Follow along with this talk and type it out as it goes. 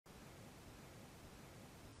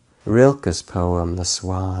Rilke's poem, The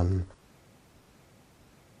Swan.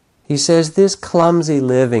 He says, this clumsy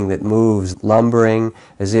living that moves, lumbering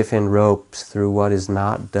as if in ropes through what is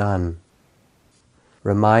not done,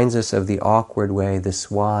 reminds us of the awkward way the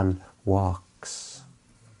swan walks.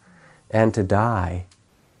 And to die,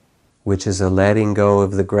 which is a letting go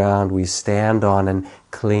of the ground we stand on and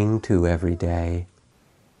cling to every day,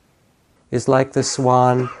 is like the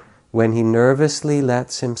swan when he nervously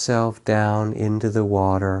lets himself down into the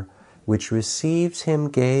water, which receives him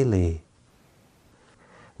gaily,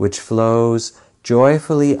 which flows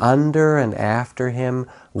joyfully under and after him,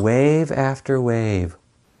 wave after wave,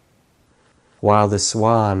 while the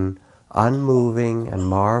swan, unmoving and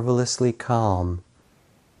marvelously calm,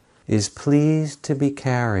 is pleased to be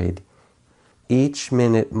carried, each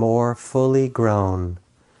minute more fully grown,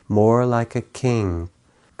 more like a king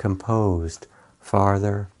composed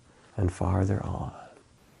farther and farther on.